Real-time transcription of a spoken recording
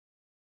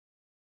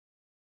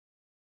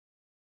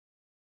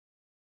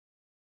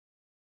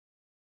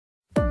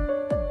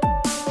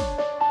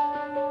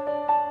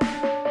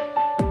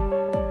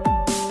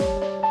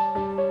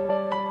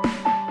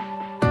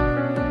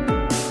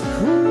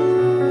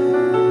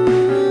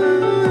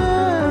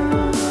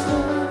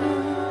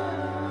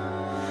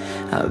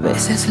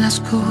veces las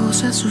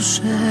cosas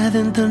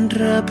suceden tan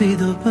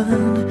rápido,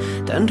 van,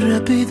 tan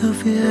rápido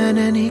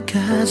vienen y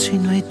casi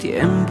no hay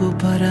tiempo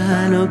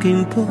para lo que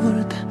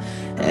importa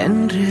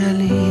en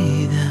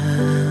realidad.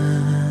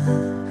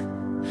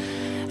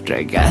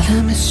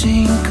 Regálame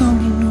 5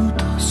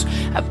 minutos,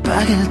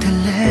 apaga el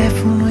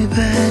teléfono y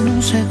ven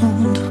un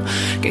segundo,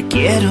 que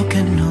quiero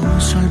que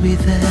nos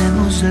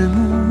olvidemos del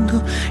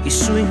mundo y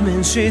su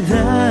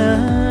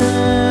inmensidad.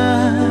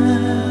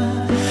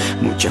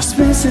 Muchas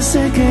veces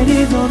he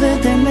querido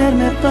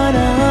detenerme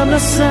para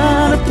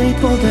abrazarte y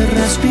poder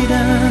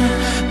respirar,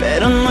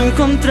 pero no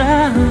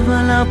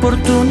encontraba la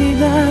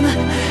oportunidad.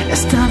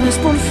 Esta vez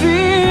por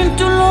fin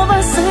tú lo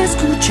vas a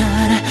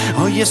escuchar.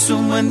 Hoy es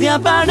un buen día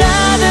para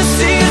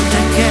decirte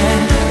que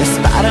es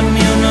para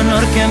mí un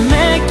honor que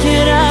me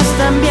quieras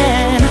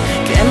también,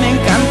 que me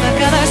encanta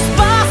cada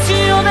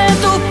espacio de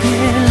tu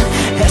piel.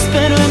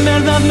 Espero en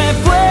verdad me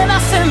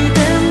puedas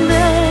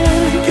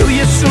entender que hoy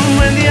es un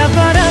buen día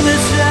para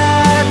besarte.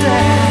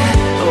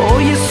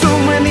 Hoy es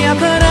un buen día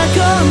para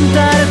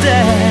contarte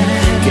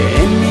que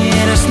en mí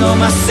eres lo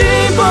más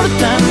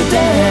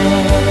importante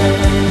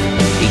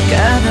y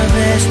cada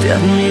vez te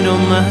admiro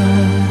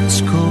más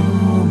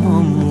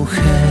como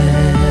mujer.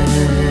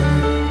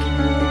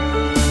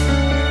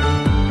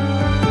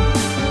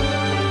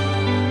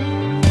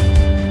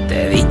 Te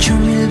he dicho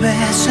 1000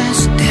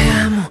 veces te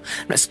amo.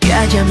 No es que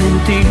haya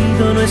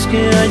mentido, no es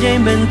que haya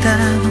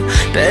inventado,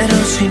 pero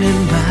sin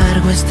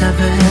embargo esta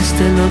vez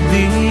te lo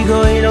digo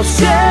y lo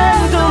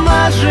siento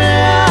más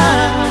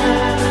real.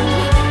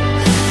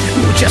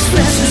 Muchas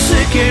veces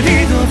he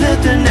querido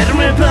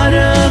detenerme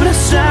para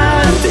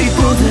abrazarte y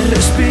poder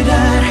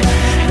respirar,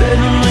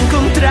 pero no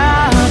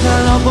encontraba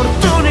la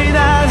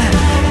oportunidad.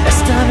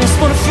 Esta vez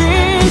por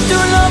fin tú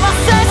lo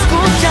vas a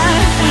escuchar.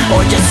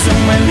 Hoy es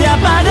un buen día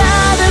para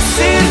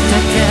decirte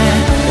que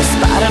es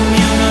para mí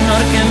un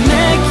honor que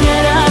me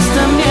quieras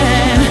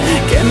también,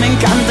 que me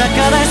encanta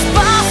cada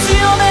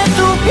espacio de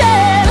tu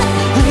piel.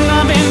 Una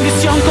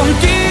bendición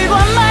contigo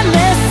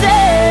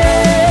amanecer.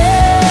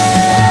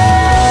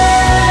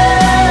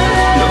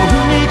 Lo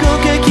único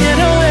que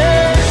quiero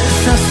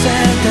es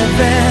hacerte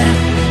ver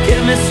que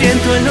me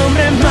siento el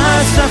hombre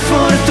más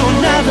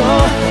afortunado,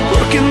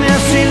 porque me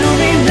has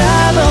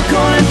iluminado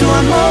con tu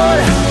amor,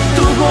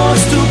 tu voz,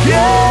 tu piel.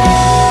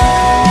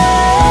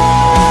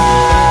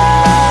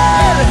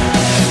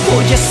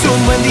 Hoy es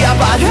un buen día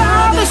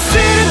para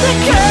decirte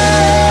que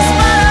es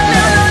para mí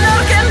un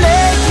honor que me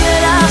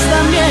quieras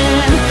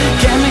también,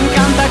 que me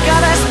encanta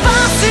cada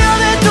espacio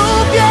de tu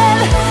piel.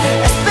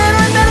 Espero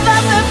en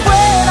verdad me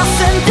puedas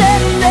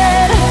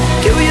entender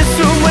que hoy es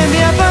un buen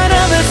día para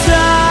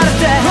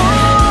besarte.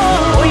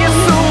 Hoy es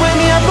un buen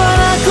día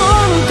para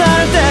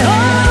contarte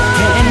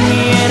que en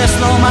mí eres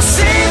lo más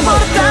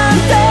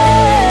importante.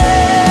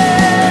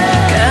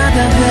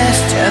 Cada vez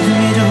te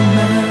admiro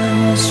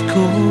más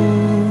como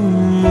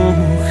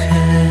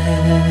mujer.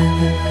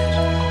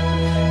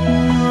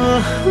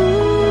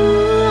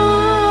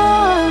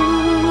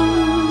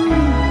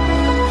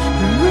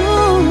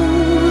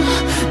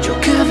 Yo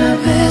cada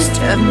vez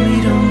te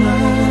admiro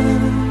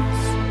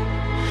más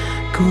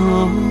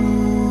como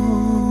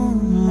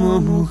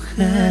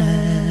mujer.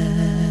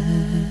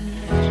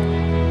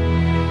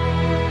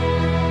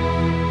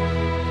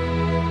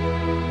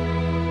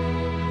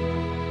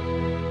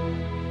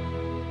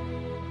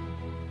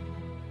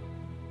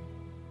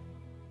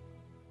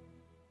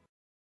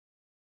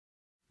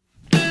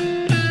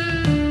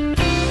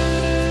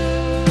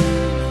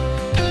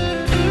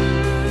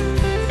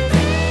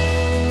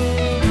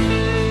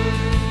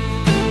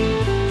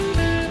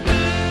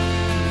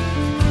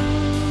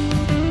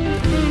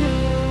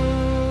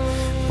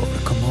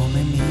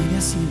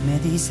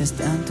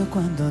 Tanto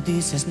cuando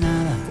dices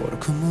nada, por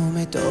cómo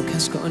me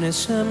tocas con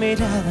esa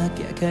mirada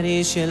que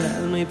acaricia el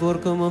alma y por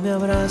cómo me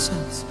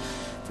abrazas,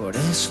 por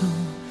eso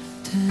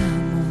te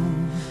amo.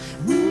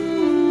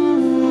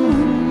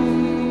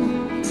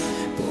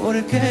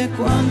 Porque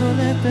cuando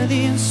le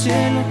pedí al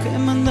cielo que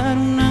mandara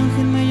un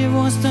ángel me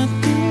llevó hasta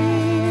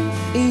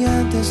ti, y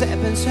antes de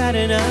pensar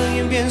en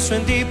alguien pienso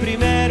en ti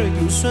primero,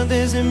 incluso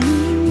antes de mí.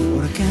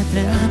 Porque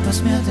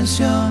atrapas mi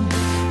atención,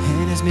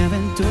 eres mi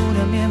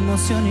aventura, mi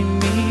emoción y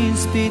mi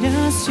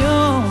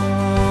inspiración.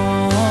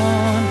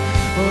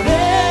 Por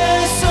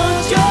eso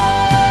yo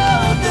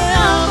te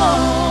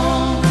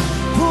amo,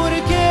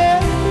 porque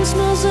es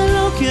más de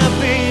lo que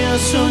había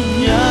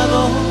soñado,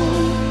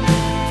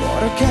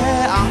 porque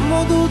amo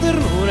tu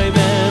ternura y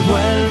me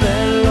vuelve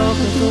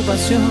loco tu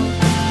pasión,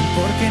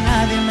 porque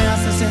nadie me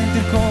hace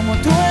sentir como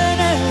tú en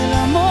el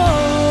amor.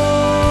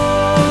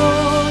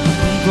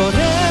 Por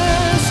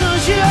eso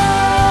yo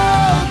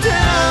te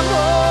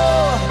amo.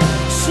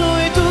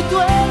 Soy tu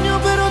dueño,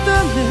 pero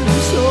también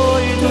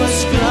soy tu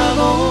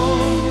esclavo.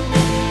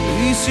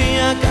 Y si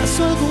acaso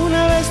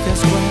alguna vez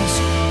después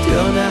te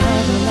ha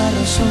dado la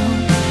razón,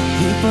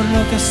 y por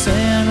lo que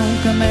sea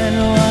nunca me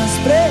lo has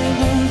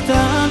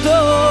preguntado,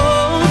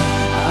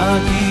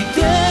 aquí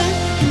te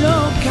lo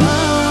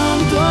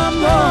canto,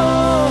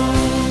 amor.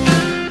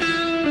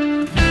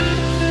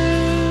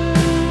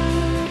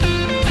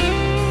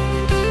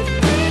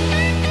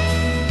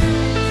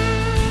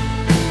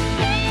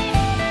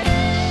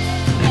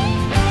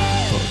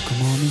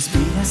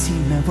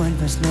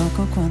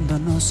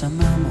 nos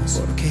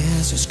amamos, porque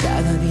eso es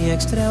cada día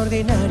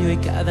extraordinario y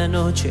cada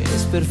noche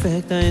es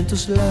perfecta en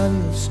tus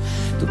labios.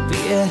 Tu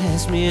piel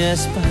es mi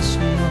espacio.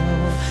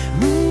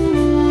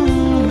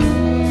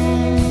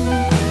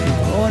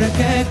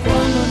 Porque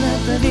cuando le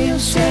pedí un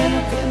cielo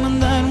que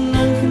mandara un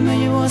ángel me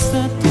llevó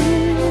hasta ti.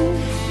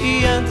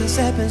 Y antes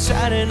de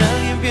pensar en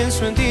alguien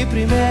pienso en ti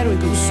primero,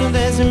 incluso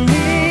desde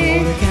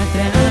mí. Porque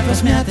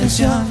atrapas mi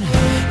atención,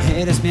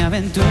 eres mi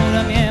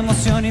aventura, mi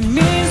emoción y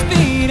mi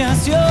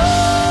inspiración.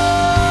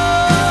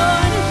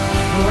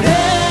 Por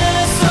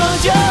eso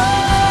yo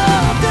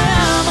te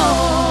amo,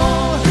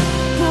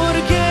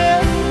 porque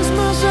es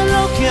más de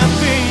lo que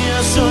había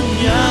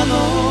soñado.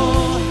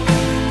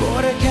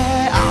 Porque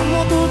amo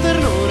tu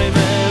ternura y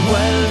me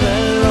vuelve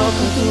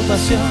loco tu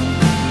pasión.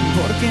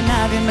 Porque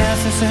nadie me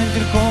hace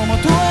sentir como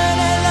tú en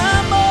el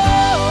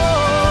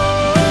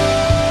amor.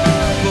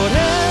 Por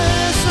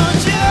eso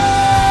yo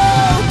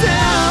te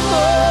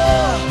amo.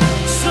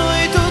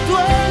 Soy tu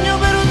dueño,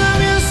 pero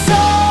también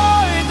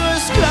soy tu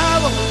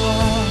esclavo.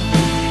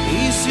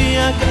 Y si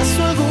acaso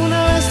alguna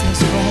vez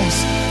después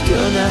te he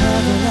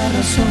dado la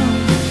razón,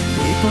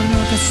 y por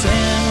lo que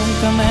sea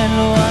nunca me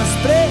lo has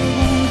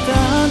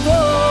preguntado,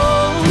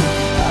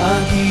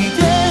 aquí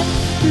te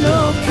lo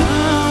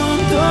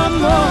canto,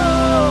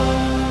 amor.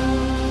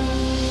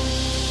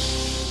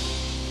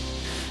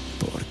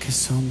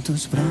 Son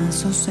tus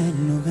brazos el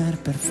lugar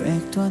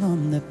perfecto a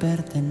donde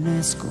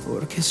pertenezco.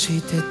 Porque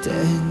si te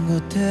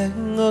tengo,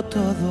 tengo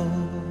todo.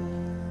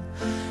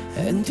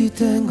 En ti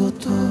tengo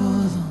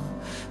todo.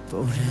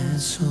 Por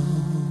eso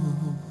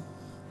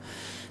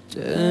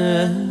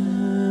te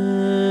amo.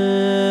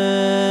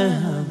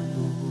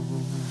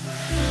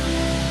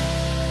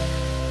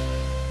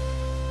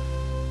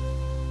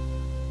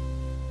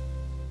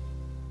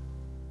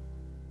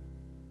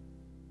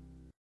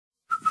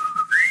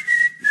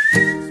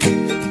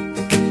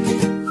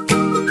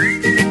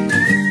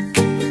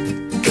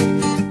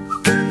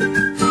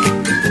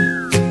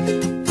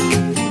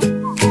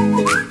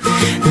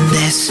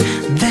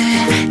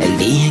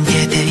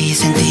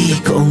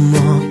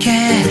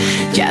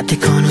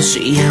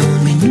 Si a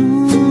un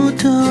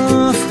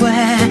minuto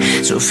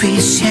fue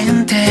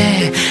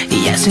suficiente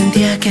y ya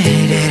sentía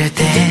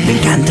quererte. Me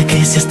encanta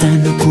que seas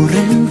tan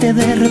ocurrente.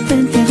 De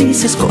repente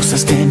dices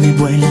cosas que me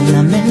vuelan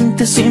la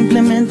mente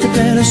simplemente,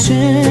 pero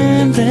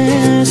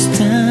siempre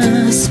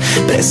estás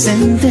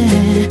presente,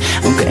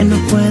 aunque no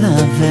pueda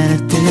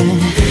verte.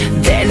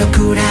 De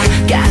locura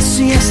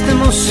casi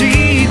estamos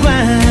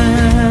igual.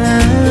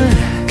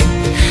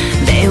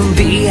 De un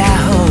día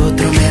a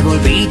otro me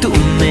volví tu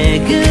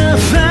mega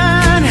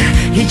fan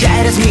y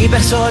ya eres mi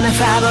persona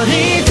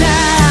favorita.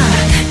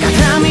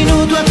 Cada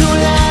minuto a tu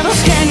lado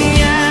es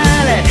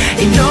genial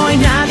y no hay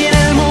nadie en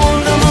el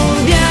mundo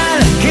mundial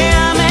que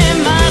ame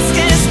más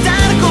que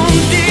estar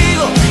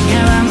contigo.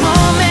 Cada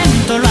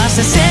momento lo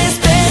haces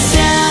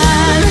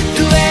especial.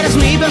 Tú eres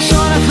mi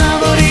persona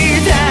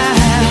favorita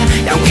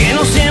y aunque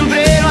no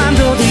siempre lo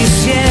ando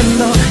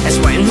diciendo, es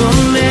buen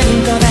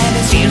momento de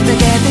decirte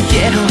que te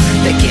quiero,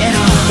 te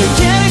quiero, te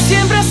quiero y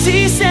siempre así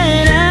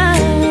será.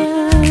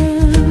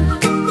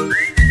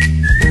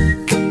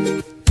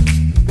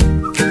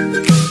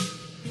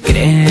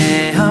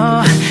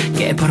 Creo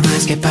que por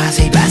más que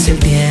pase y pase el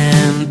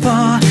tiempo,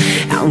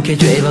 aunque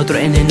llueva o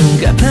truene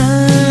nunca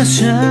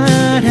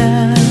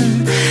pasará.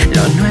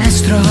 Lo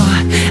nuestro,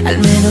 al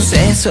menos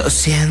eso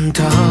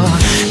siento.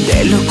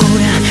 De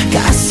locura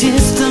casi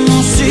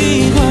estamos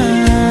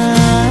igual.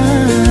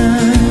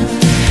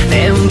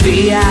 De un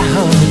día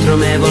a otro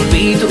me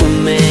volví tu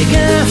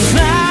mega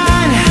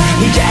fan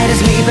y ya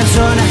eres mi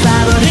persona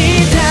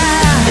favorita.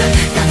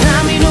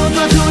 Cada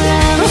minuto a tu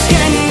lado es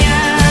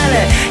genial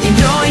y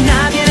no hay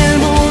nadie en el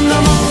mundo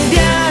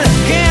mundial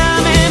que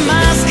ame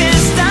más que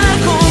estar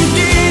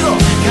contigo.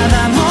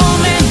 Cada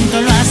momento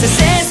lo haces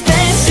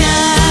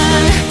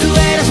especial. Tú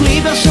eres mi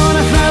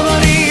persona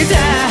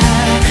favorita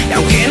y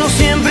aunque no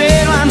siempre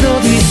lo ando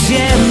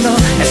diciendo,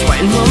 es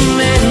buen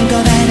momento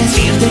de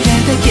decirte que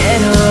te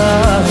quiero,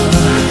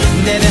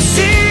 de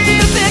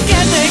decirte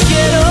que te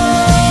quiero.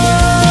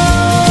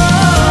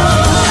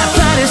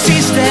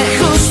 Apareciste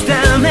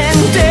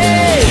justamente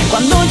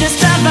cuando ya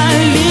estaba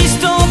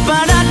listo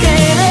para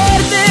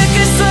quererte.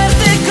 Qué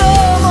suerte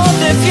como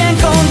te fui a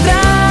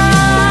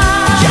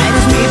encontrar. Ya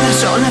eres mi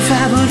persona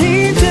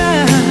favorita.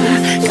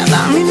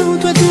 Cada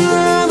minuto a tu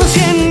lado es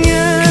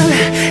genial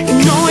y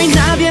no hay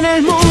nadie en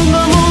el mundo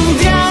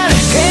mundial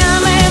que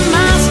ame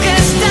más que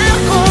estar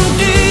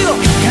contigo.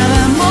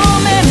 Cada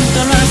momento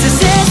lo haces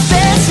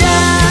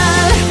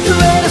especial. Tú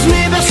eres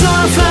mi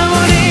persona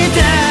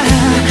favorita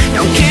y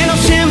aunque no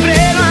siempre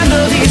lo ando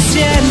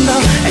diciendo,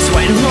 es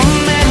buen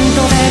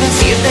momento de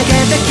decirte que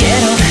te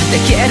quiero, te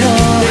quiero,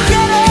 te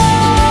quiero.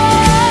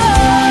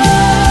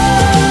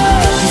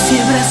 Y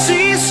siempre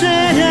así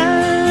será.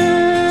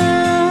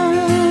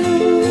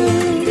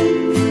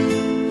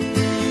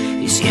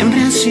 Y siempre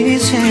así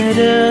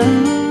será.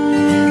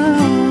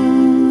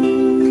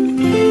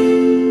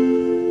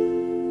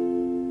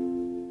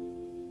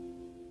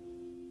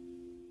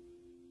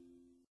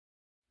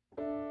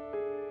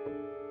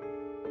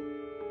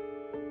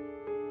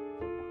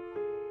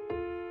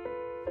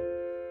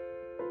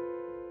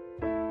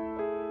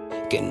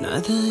 que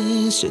nada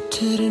es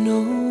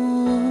eterno.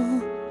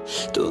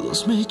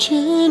 Todos me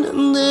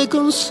llenan de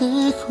consejos,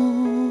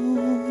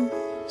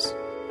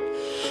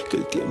 que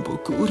el tiempo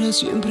cura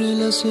siempre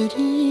las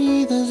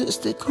heridas de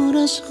este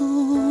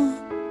corazón,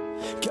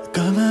 que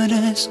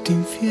acabará este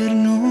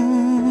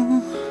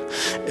infierno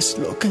es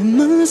lo que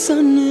más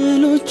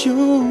anhelo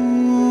yo.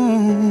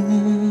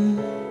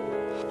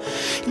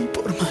 Y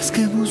por más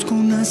que busco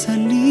una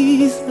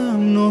salida,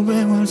 no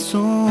veo el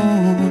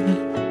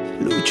sol.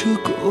 Lucho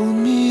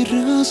con mi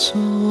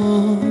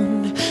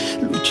razón,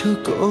 lucho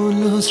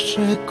con los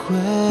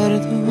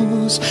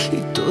recuerdos y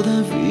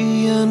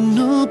todavía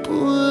no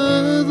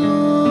puedo.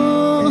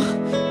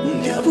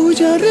 Un día voy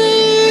a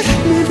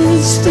reírme de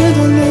este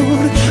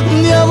dolor,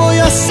 un día voy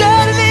a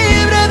ser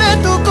libre de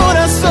tu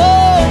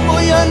corazón.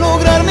 Voy a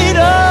lograr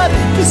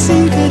mirarte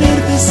sin querer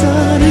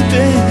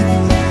besarte,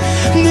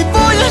 ni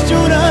voy a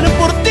llorar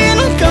por ti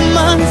nunca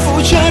más.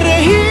 Voy a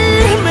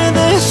reírme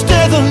de este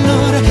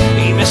dolor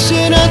y me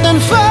será tan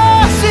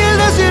fácil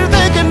decirte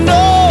que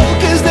no,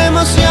 que es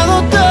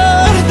demasiado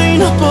tarde y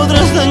no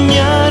podrás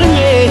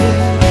dañarme.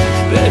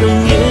 Pero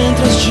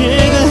mientras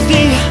llega el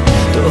día,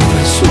 todo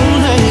es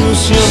una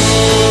ilusión.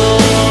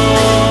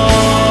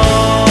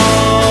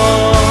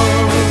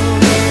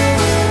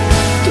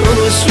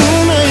 Todo es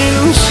una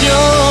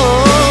ilusión.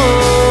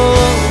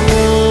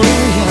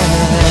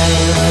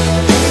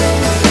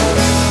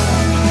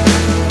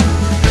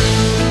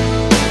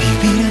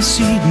 Vivir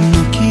así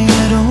no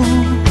quiero,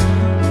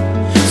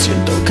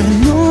 siento que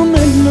no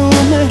me lo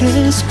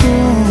merezco,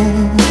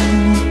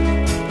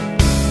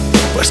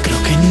 pues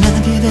creo que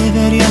nadie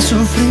debería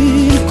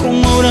sufrir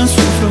como ahora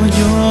sufro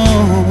yo.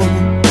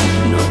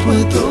 No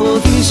puedo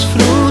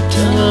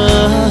disfrutar,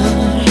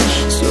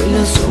 soy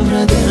la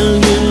sombra de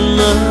alguien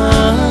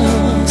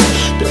más,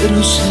 pero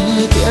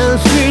sé que al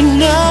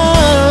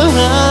final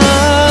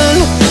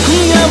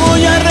ya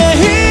voy a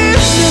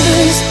reírme de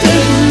este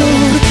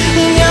dolor,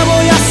 ya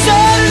voy a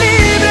ser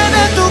libre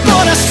de tu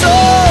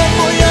corazón.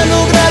 Voy a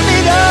lograr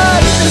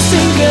mirarte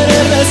sin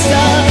querer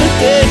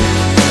besarte,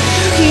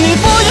 y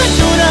voy a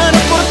llorar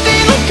por ti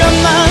nunca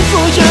más.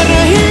 Voy a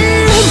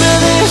reírme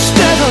de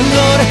este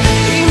dolor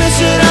y me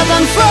será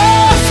tan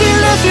fácil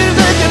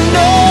decirte que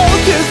no,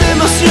 que es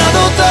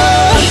demasiado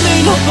tarde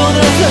y no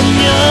podrás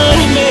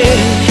dañarme.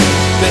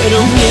 Pero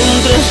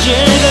mientras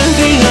llega el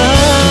día,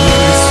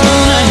 es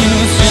una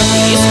ilusión.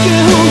 Y es que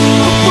aún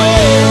no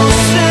puedo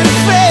ser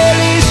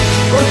feliz,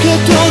 porque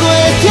todo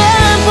el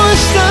tiempo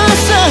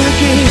estás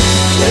aquí.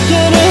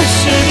 Llegará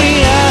ese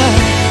día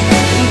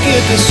en que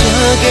te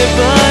saque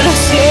para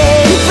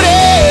siempre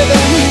de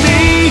mí.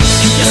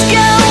 Y es que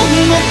aún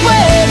no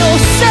puedo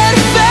ser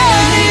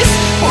feliz,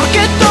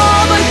 porque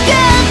todo el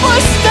tiempo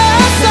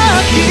estás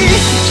aquí.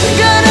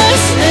 Llegará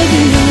ese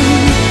día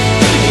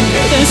en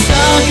que te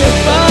saque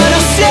para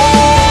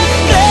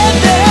siempre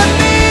de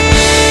mí.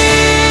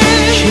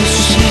 Yo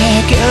sé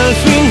que al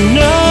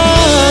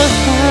final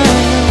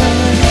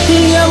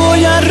ya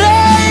voy a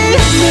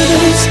reírme de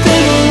este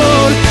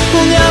dolor,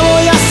 ya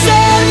voy a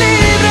ser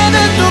libre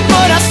de tu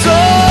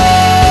corazón.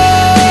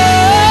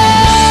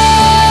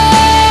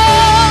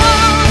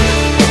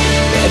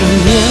 Pero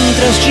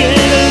mientras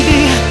llega el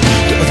día,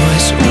 todo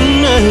es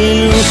una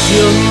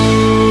ilusión.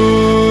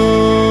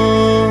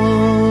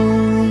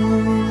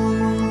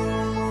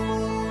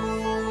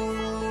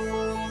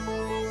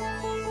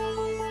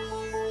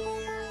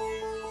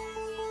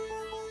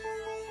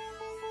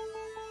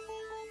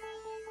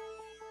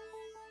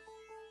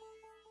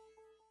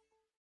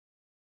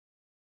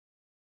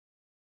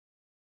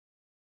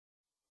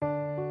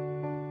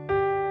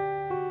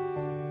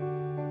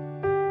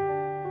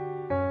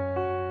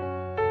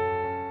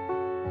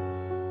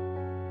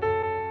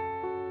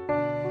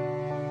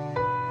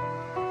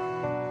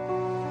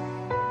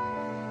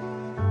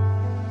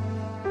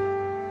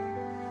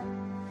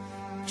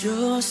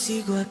 Yo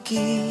sigo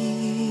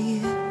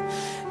aquí,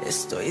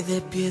 estoy de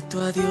pie, tu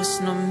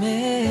adiós no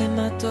me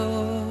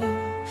mató.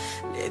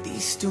 Le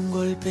diste un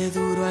golpe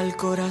duro al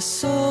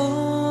corazón,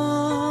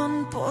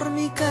 por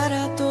mi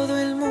cara todo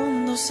el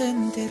mundo se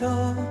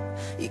enteró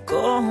y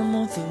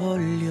cómo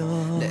dolió.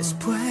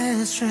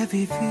 Después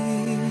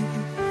reviví,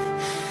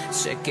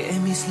 sequé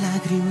mis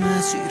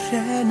lágrimas y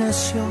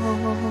renació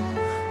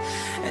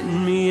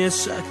en mí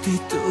esa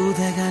actitud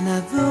de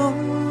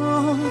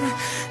ganador.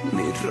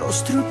 Mi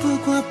rostro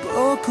poco a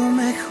poco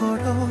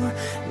mejoró,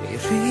 mi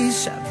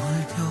risa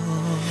volvió.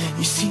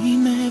 Y si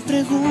me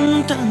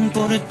preguntan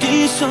por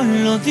ti,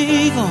 solo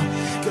digo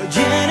que hoy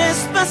eres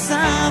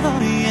pasado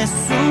y es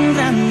un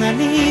gran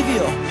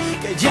alivio,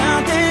 que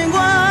ya tengo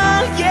a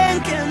alguien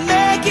que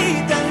me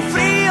quita el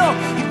frío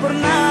y por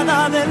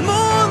nada del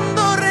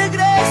mundo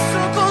regreso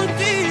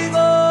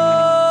contigo.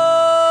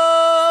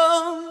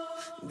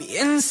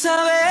 Bien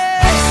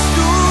sabes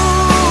tú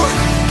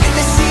que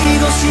te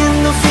sigo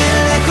siendo fiel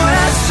de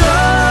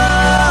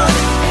corazón,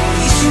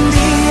 y si un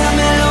día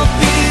me lo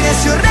pides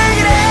yo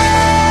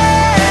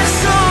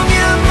regreso, mi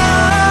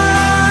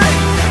amor.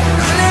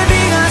 No le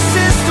digas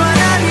esto a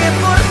nadie,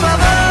 por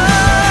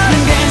favor.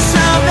 Bien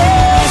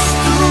sabes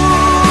tú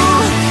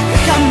que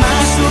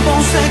jamás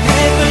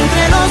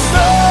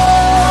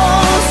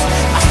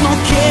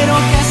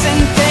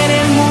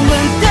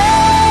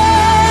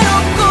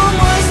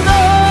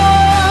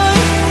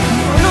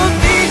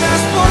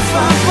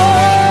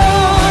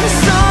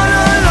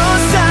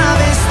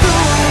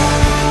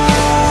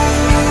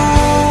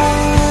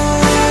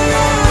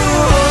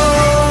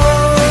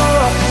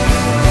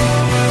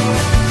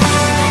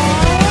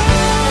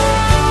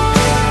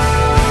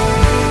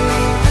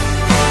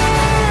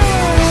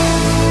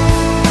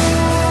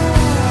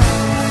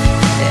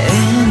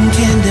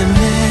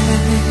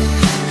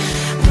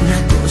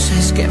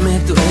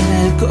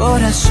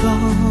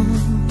corazón.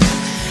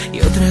 Y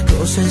otra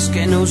cosa es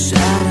que no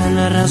usara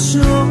la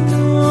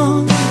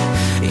razón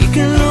y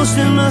que los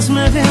demás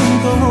me vean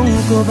como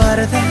un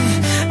cobarde,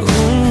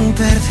 un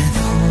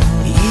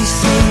perdedor. Y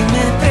si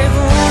me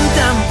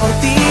preguntan por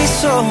ti,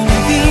 solo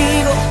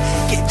digo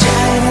que ya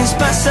eres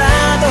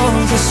pasado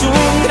y es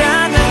un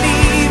gran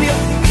alivio,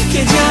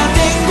 que ya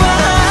tengo a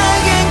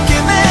alguien que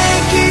me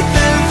quita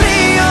el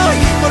frío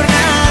y por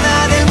nada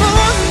del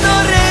mundo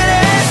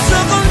regreso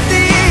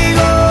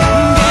contigo.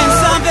 Bien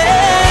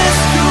sabes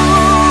tú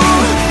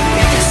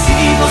que te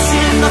sigo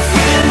siendo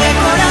fiel de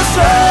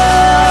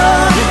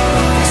corazón,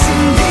 que si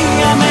un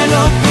día me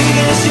lo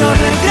pides yo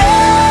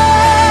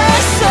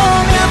regreso,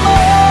 mi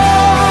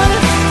amor.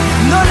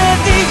 No le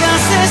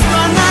digas esto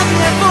a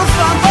nadie, por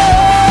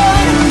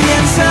favor.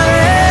 Bien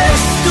sabes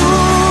tú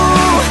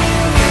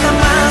que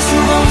jamás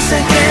hubo un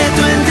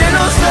secreto entre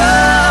los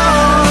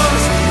dos,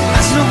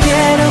 mas no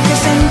quiero que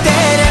se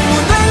entere el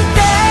mundo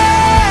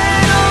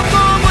entero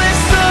cómo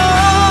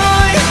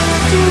estoy.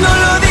 No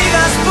lo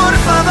digas, por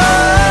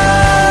favor.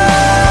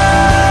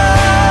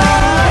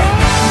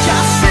 Ya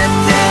sé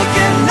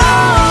que no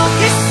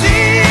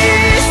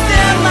quisiste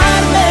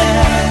amarme,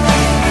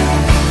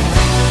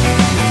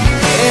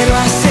 quiero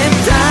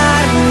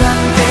aceptarlo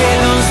ante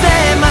los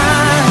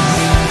demás.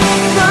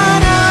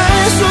 Para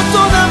eso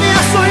todavía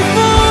soy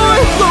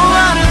muy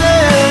cobarde.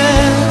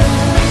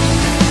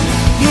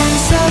 Bien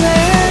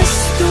sabes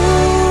tú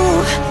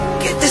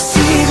que te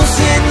sigo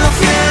siendo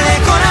fiel de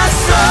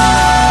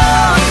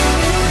corazón,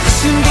 que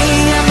si un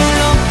día me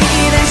lo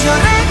pides yo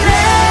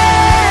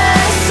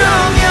regreso,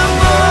 mi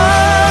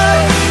amor.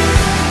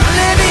 No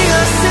le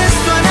digas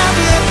esto a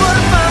nadie, por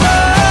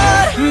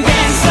favor.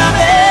 Bien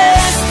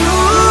sabes tú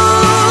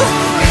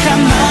que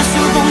jamás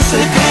hubo un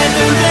secreto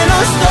entre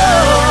los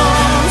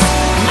dos,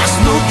 mas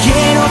no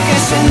quiero que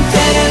se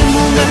entere el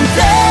mundo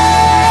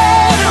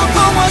entero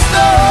cómo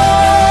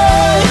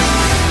estoy.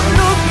 No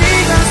lo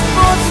digas,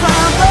 por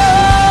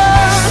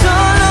favor.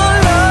 Solo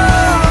lo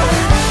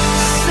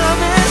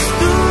sabes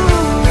tú.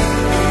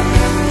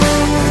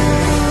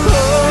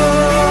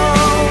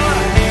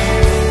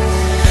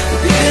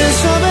 Bien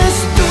sabes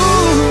tú.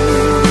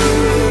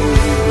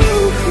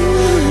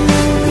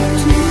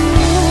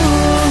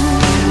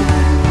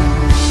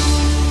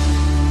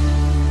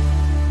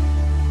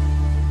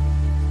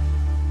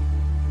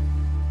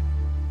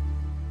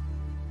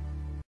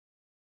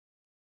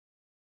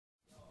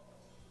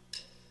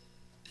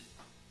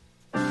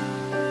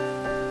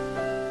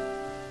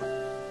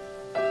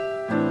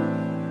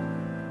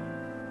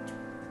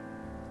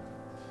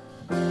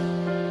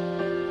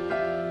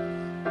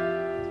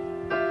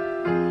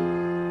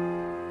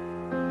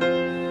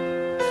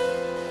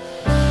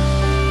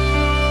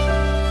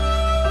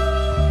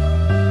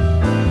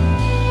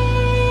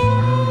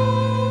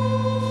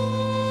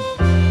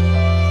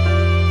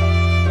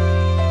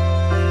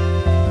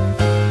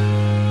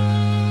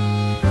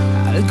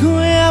 Algo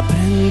he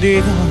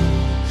aprendido,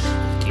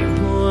 el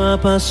tiempo ha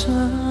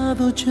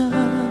pasado ya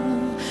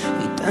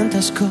y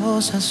tantas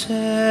cosas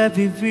he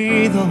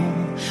vivido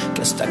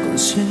que hasta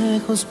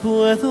consejos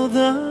puedo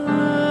dar.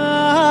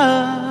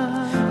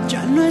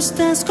 Ya no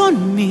estás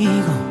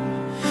conmigo,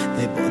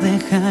 debo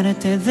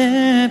dejarte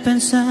de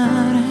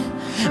pensar,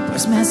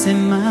 pues me hace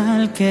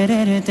mal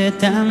quererte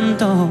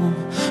tanto,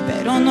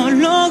 pero no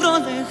logro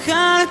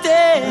dejarte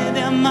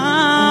de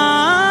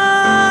amar.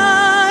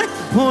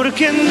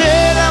 Porque en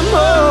el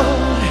amor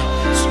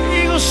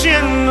sigo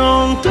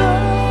siendo un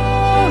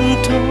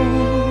tonto,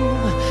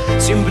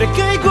 siempre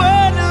caigo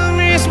en el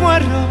mismo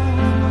error,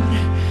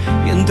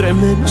 y entre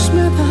menos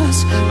me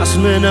das, más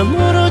me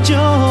enamoro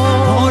yo.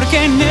 Porque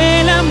en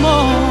el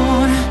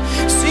amor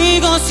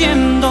sigo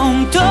siendo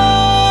un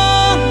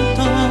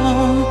tonto,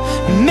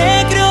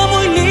 me creo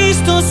muy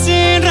listo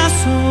sin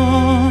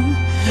razón,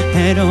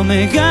 pero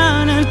me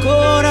gana el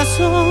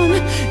corazón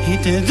y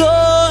te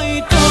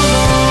doy todo.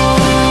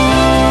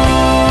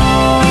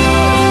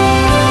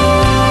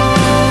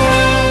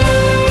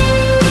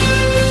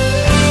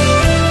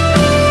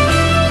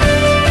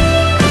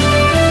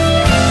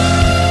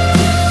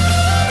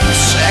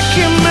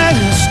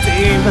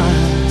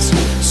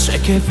 Sé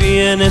que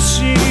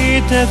vienes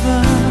y te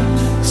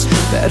vas,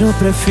 pero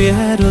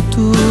prefiero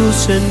tus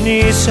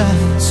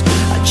cenizas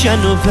a ya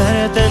no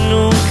verte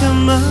nunca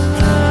más.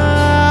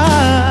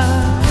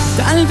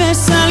 Tal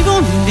vez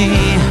algún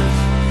día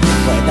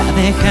pueda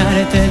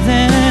dejarte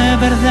de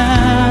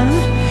verdad,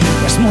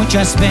 pues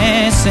muchas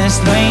veces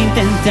lo he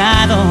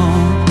intentado,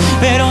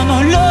 pero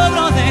no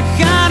logro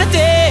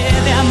dejarte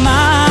de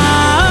amar.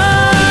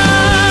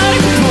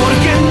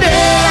 Porque en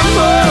el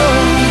amor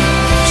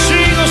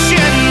sigo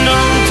siendo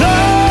un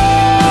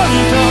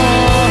tonto,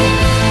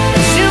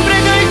 siempre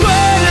caigo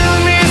en el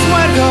mismo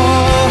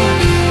error,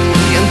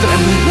 y entre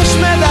menos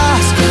me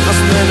das, más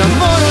me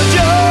enamoro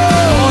yo.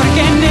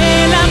 Porque en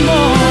el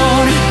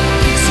amor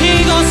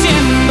sigo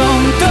siendo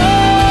un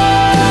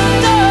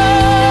tonto,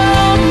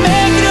 me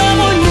creo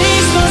muy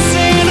listo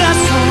sin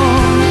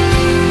razón,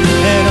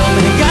 pero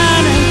me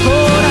gana el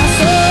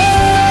corazón.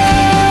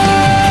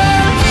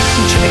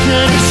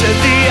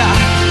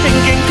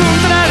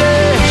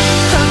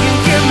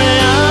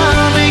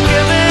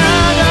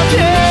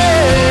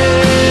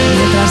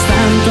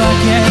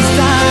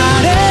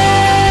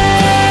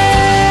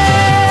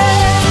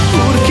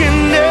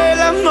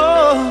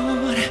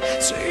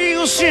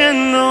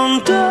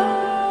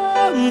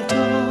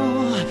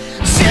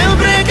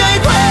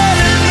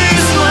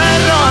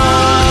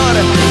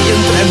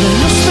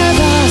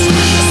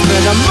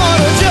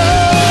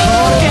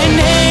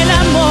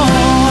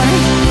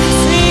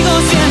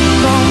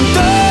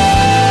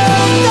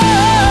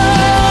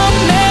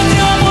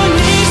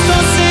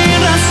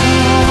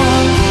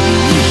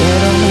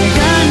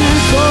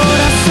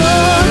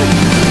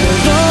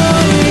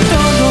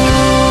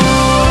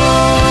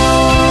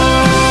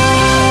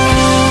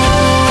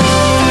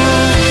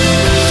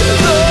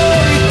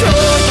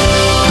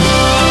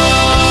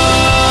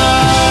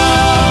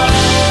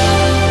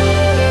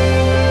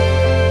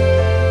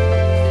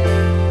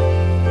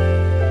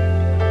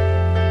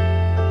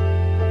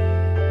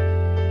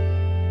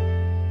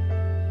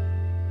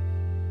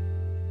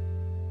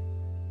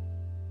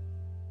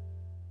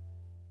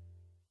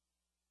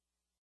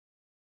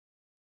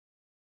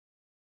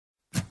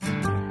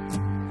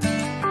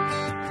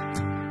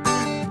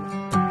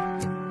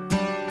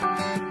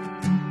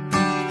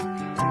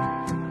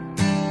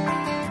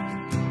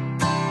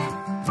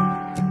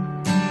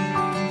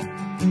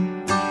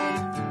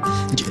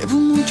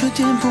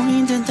 tiempo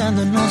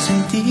intentando no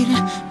sentir,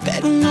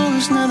 pero no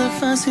es nada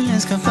fácil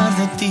escapar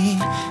de ti.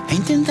 He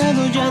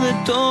intentado ya de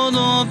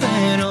todo,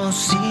 pero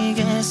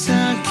sigues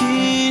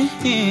aquí.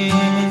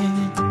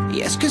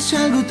 Y es que es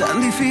algo tan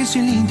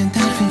difícil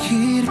intentar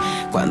fingir.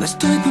 Cuando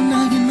estoy con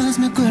alguien más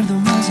me acuerdo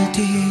más de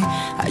ti.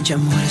 Ay,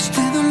 amor,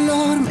 este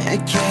dolor me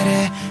quiere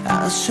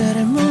hacer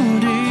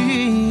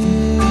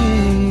morir.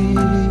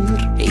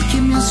 ¿Y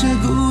quién me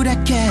asegura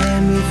que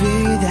mi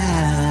vida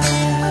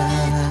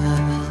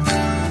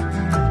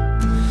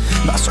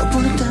va a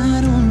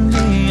soportar un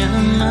día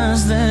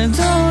más de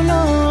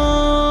dolor?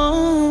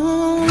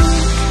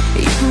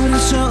 Y por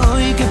eso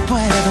hoy que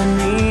puedo,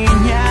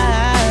 niña,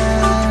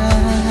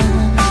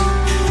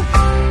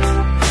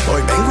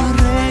 hoy vengo a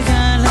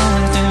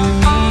regalarte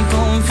mi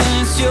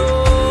confesión.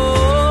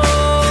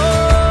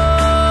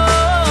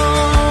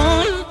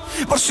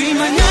 Por si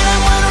mañana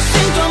muero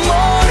sin tu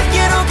amor,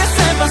 quiero que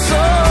sepas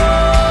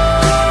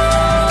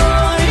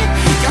hoy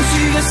que aún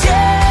sigue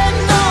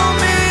siendo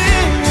mi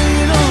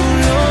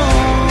dolor.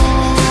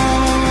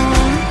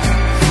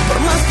 Por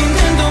más que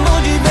intento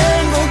voy y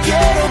vengo,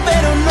 quiero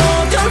pero no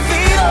te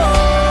olvido.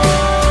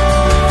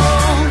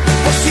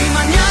 Por si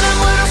mañana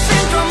muero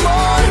sin tu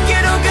amor,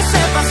 quiero que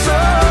sepas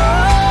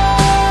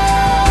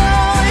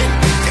hoy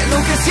que lo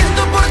que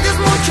siento por ti es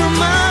mucho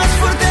más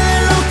fuerte de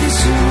lo que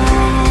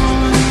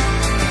soy.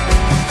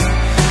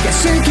 Que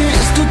sé que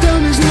esto tal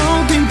vez no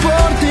te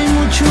importe y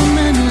mucho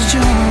menos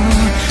yo,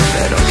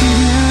 pero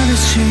quería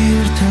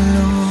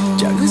decírtelo.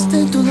 Ya gasté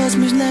todas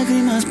mis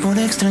lágrimas por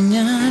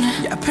extrañar.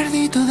 Ya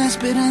perdí toda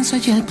esperanza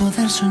y el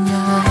poder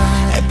soñar.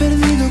 He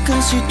perdido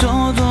casi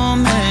todo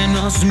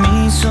menos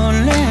mi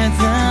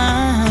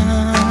soledad.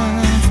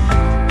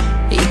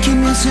 ¿Y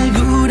quién me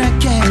asegura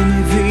que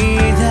mi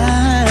vida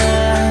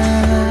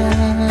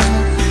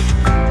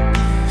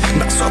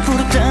va a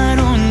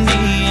soportar un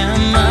día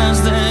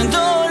más de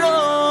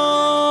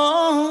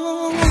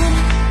dolor?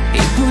 Y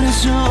por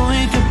eso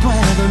hoy que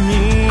puedo,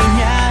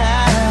 niña,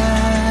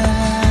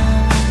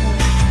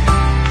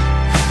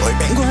 hoy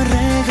vengo a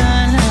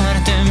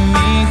regalarte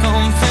mi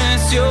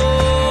confesión.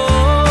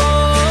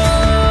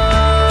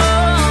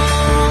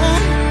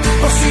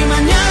 Por si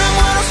mañana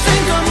muero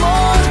sin tu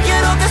amor,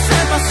 quiero que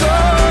sepas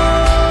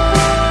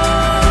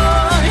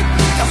hoy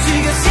que aún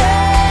sigue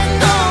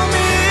siendo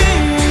mi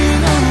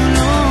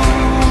dolor.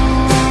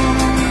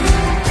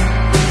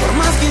 Por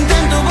más que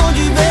intento voy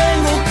y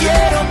vengo,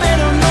 quiero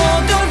pero no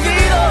te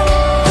olvido.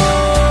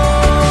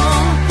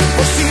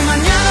 Por si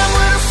mañana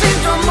muero sin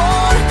tu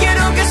amor,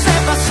 quiero que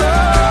sepas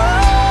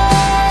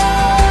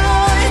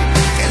hoy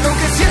que lo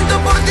que siento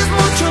por ti es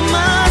mucho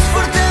más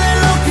fuerte de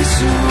lo que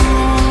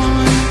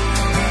soy.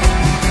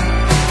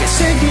 Que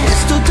sé que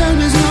esto tal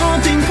vez no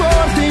te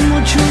importe y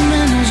mucho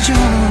menos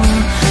yo,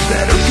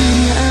 pero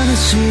quería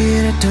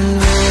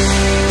decírtelo.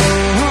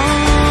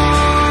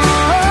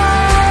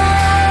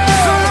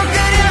 Solo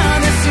quería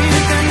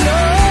decírtelo.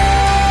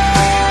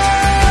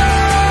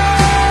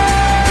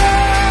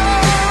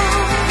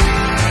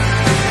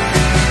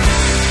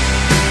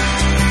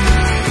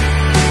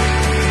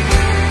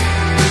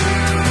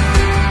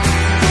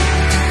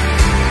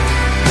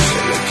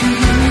 Solo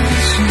quería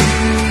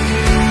decírtelo.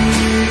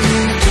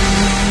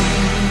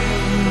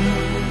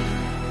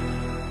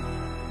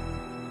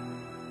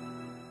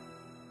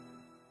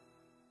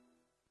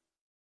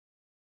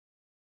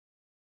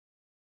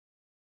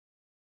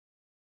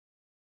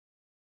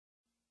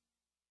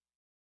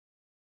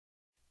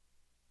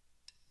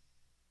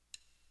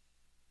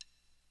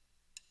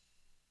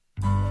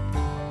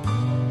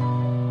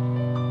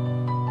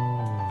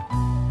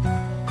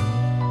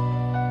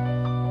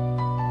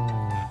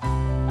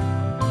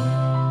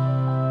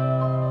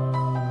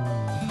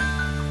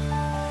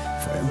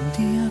 Fue un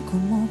día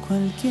como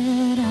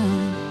cualquiera,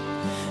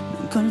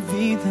 nunca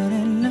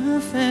olvidaré la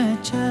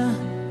fecha.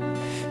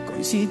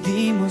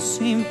 Coincidimos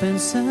sin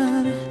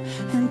pensar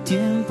en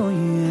tiempo y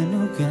en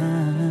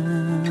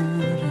lugar.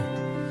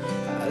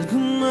 Algo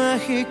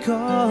mágico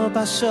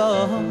pasó,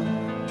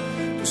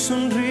 tu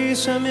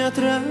sonrisa me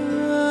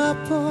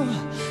atrapó.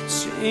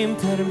 Sin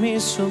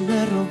permiso me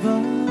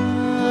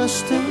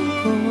robaste el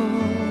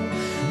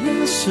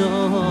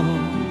corazón.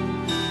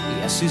 Y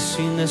así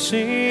sin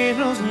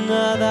decirnos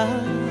nada,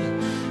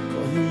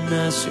 con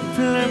una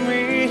simple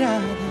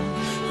mirada,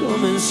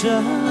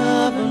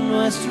 comenzaba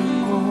nuestro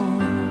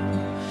amor.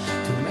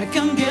 Tú me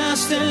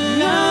cambiaste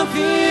la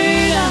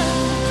vida,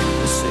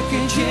 desde que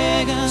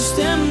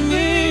llegaste a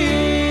mí.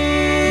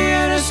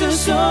 Eres el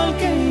sol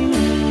que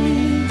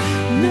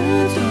ilumina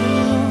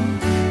todo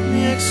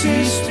mi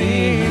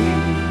existir.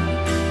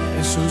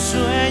 Es un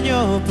sueño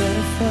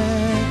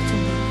perfecto,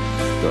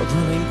 todo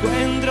lo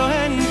encuentro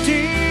en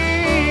ti.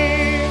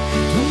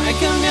 Tú me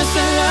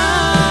cambiaste la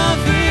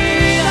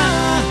vida,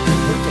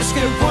 porque es que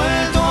he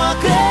vuelto a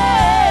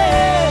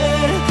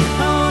creer.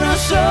 Ahora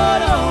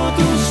solo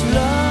tus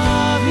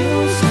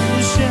labios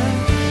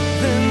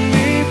encienden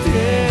mi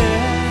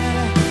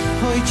piel.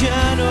 Hoy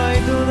ya no hay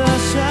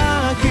dudas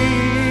aquí,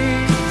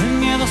 el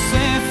miedo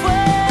se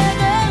fue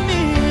de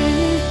mí.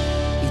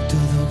 Y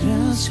todo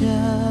gracias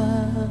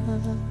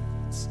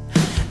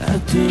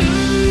ti.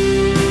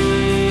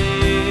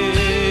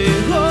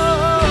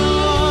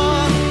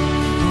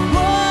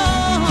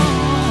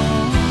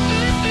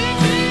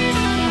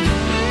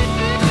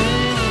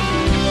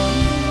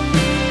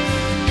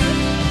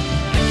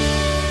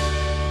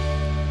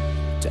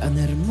 Tan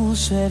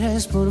hermosa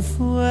eres por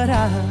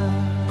fuera,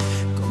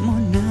 como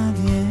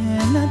nadie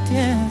en la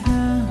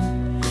tierra.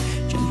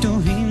 Y en tu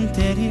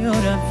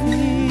interior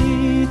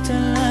habita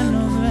la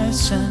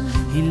nobleza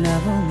y la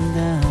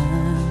bondad.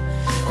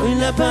 Hoy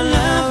la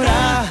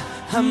palabra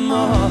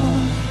amor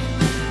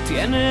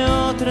tiene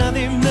otra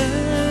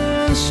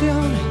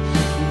dimensión.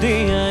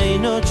 Día y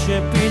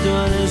noche pido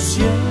al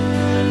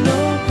cielo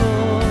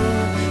por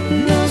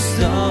los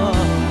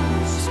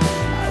dos.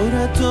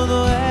 Ahora todo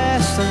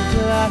es tan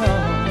claro.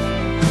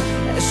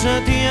 Es a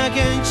ti a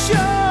quien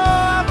yo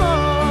amo.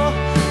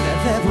 Me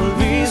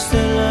devolviste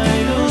la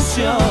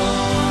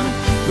ilusión.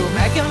 Tú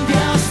me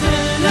cambiaste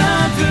la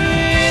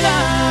vida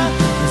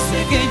desde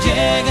que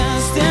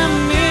llegaste a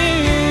mí.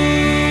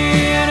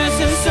 Eres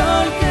el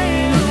sol que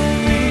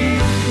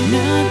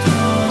ilumina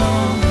todo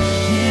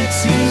mi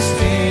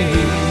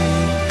existir.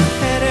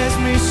 Eres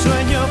mi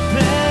sueño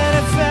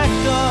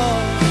perfecto.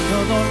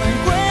 Todo lo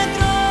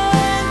encuentro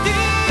en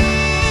ti.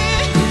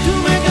 Tú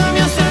me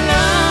cambiaste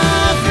la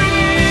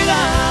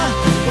vida,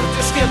 porque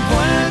es que he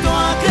vuelto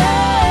a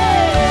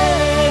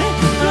creer.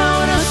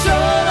 Ahora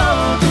solo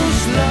tus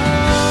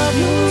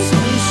labios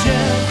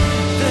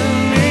sienten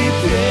mi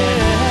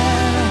piel.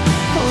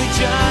 Hoy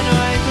ya no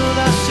hay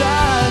dudas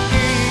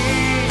aquí.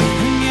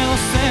 El miedo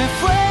se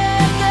fue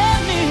de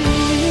mí.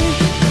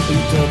 Y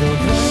todo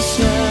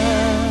gracias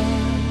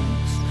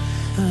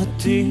a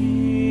ti.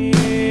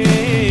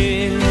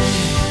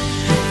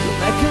 Tú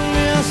me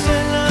cambiaste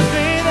la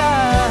vida.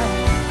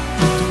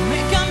 Tú me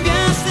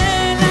cambiaste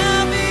la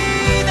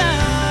vida.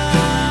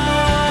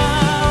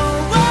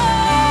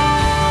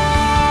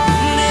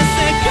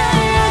 Desde que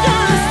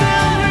llegaste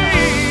a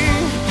mí,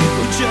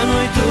 hoy ya no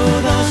hay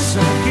dudas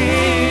aquí.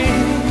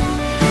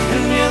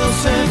 El miedo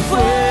se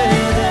fue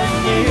de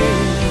mí.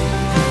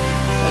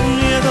 El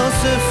miedo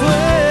se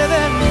fue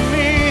de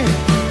mí.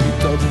 Y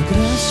todo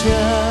gracias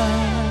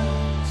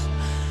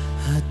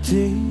a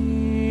ti.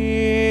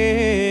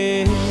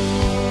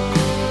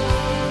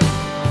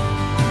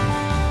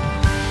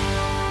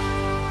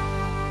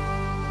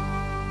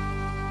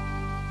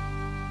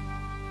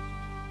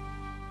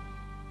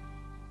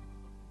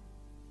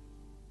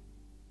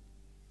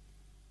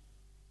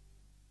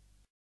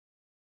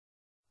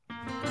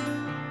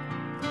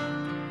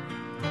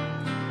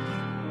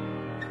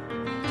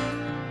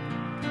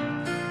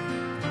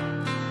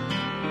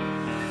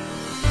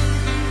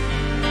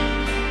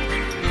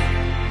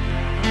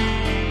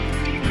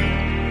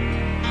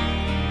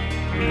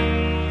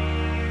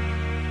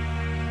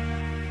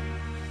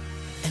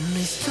 En una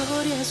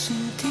historia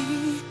sin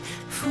ti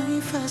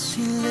fue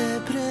fácil de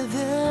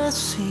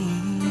predecir.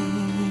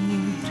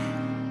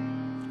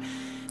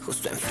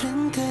 Justo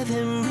enfrente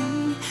de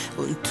mí,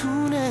 un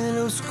túnel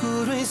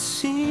oscuro y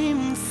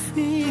sin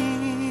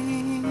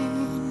fin.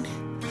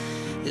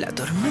 La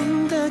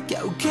tormenta que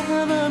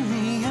ahogaba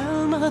mi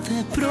alma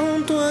de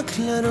pronto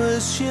aclaró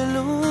el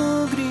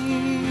cielo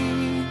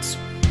gris.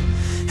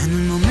 En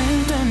un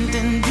momento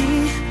entendí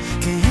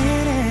que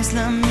eres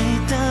la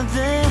mitad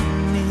de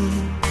mí.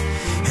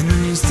 En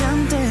un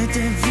instante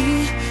te vi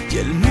y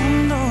el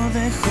mundo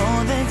dejó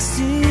de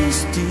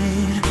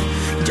existir.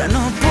 Ya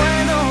no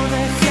puedo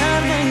dejar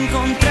de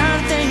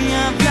encontrarte y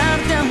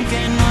hablarte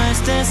aunque no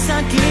estés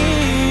aquí.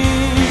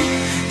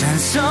 Tan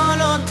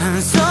solo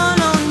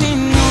un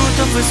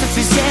minuto fue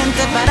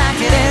suficiente para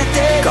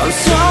quererte. Con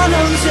solo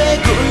un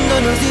segundo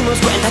nos dimos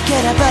cuenta que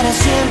era para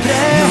siempre.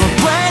 No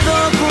puedo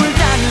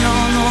ocultarlo,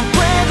 no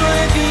puedo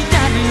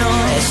evitarlo.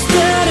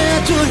 Estar a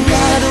tu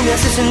lado me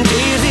hace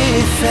sentir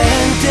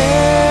diferente.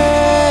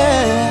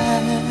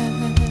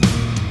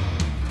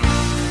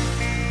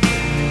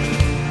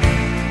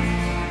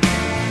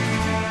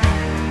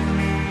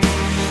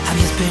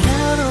 Había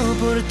esperado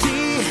por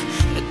ti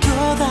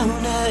toda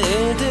una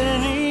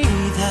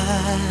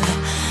eternidad.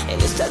 En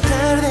esta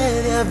tarde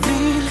de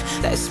abril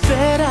la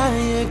espera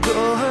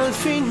llegó al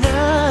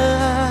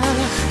final.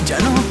 Ya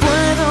no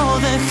puedo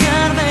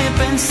dejar de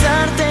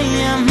pensarte y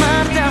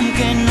amarte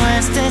aunque no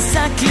estés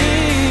aquí.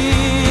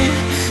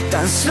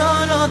 Tan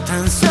solo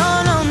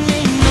un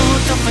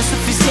minuto fue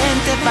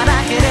suficiente para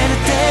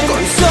quererte.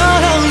 Con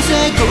solo un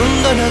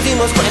segundo nos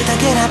dimos cuenta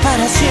que era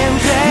para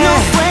siempre. No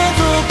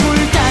puedo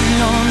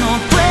ocultarlo, no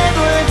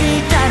puedo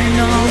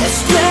evitarlo.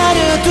 Estar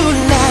a tu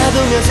lado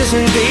me hace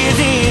sentir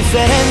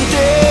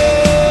diferente.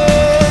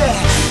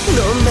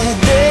 No me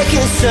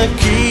dejes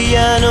aquí,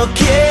 ya no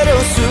quiero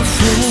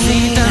sufrir. Si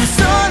tan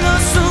solo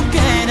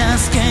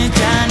supieras que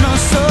ya no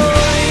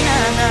soy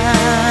nada,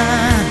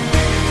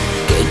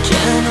 Que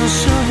ya no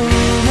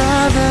soy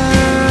nada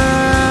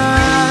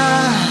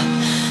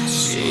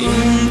sin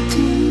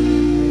ti.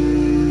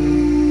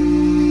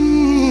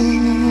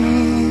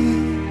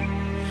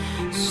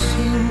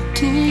 Sin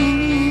ti.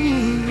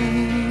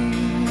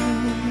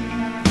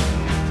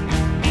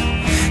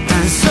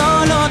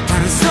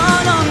 tan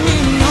solo un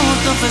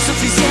minuto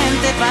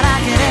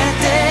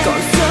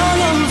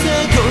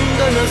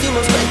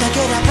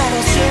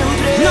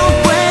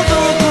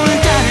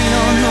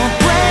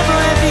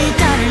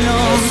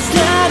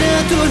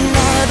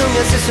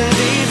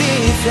sentí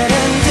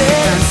diferente.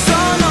 Tan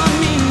solo un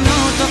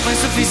minuto fue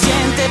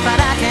suficiente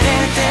para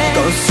quererte.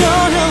 Con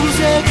solo un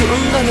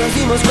segundo nos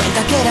dimos cuenta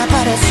que era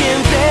para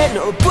siempre.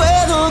 No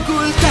puedo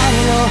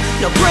ocultarlo,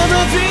 no puedo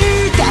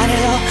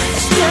evitarlo.